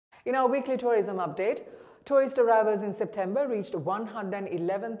In our weekly tourism update, tourist arrivals in September reached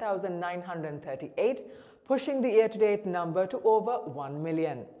 111,938, pushing the year-to-date number to over 1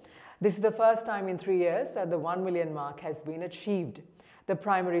 million. This is the first time in 3 years that the 1 million mark has been achieved. The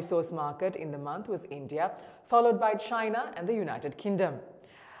primary source market in the month was India, followed by China and the United Kingdom.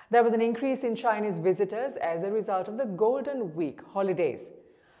 There was an increase in Chinese visitors as a result of the Golden Week holidays.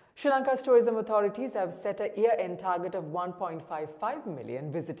 Sri Lanka's tourism authorities have set a year-end target of 1.55 million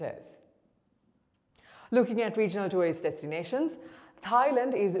visitors. Looking at regional tourist destinations,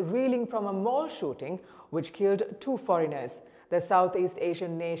 Thailand is reeling from a mall shooting which killed 2 foreigners. The Southeast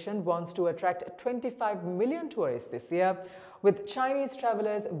Asian nation wants to attract 25 million tourists this year, with Chinese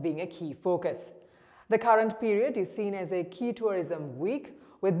travelers being a key focus. The current period is seen as a key tourism week,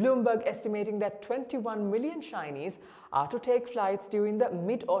 with Bloomberg estimating that 21 million Chinese are to take flights during the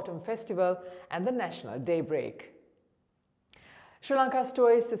Mid-Autumn Festival and the National Day break. Sri Lanka's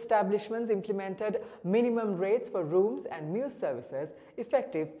tourist establishments implemented minimum rates for rooms and meal services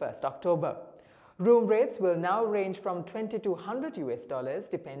effective 1st October. Room rates will now range from $2,200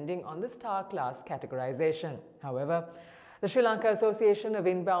 depending on the star class categorization. However, the Sri Lanka Association of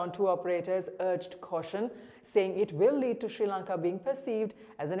Inbound Tour Operators urged caution, saying it will lead to Sri Lanka being perceived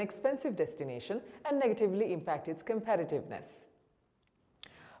as an expensive destination and negatively impact its competitiveness.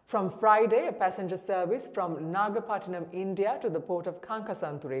 From Friday, a passenger service from Nagapattinam, India to the port of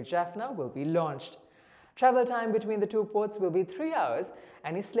Kankasanture, Jaffna will be launched. Travel time between the two ports will be 3 hours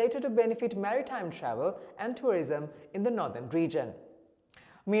and is slated to benefit maritime travel and tourism in the northern region.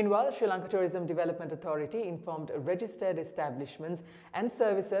 Meanwhile, Sri Lanka Tourism Development Authority informed registered establishments and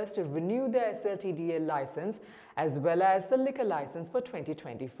services to renew their SLTDA license as well as the liquor license for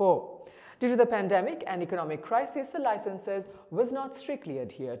 2024. Due to the pandemic and economic crisis, the licenses was not strictly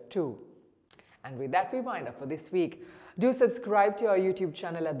adhered to. And with that, we wind up for this week. Do subscribe to our YouTube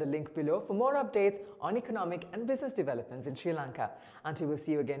channel at the link below for more updates on economic and business developments in Sri Lanka. Until we'll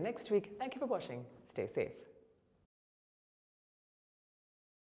see you again next week, thank you for watching. Stay safe.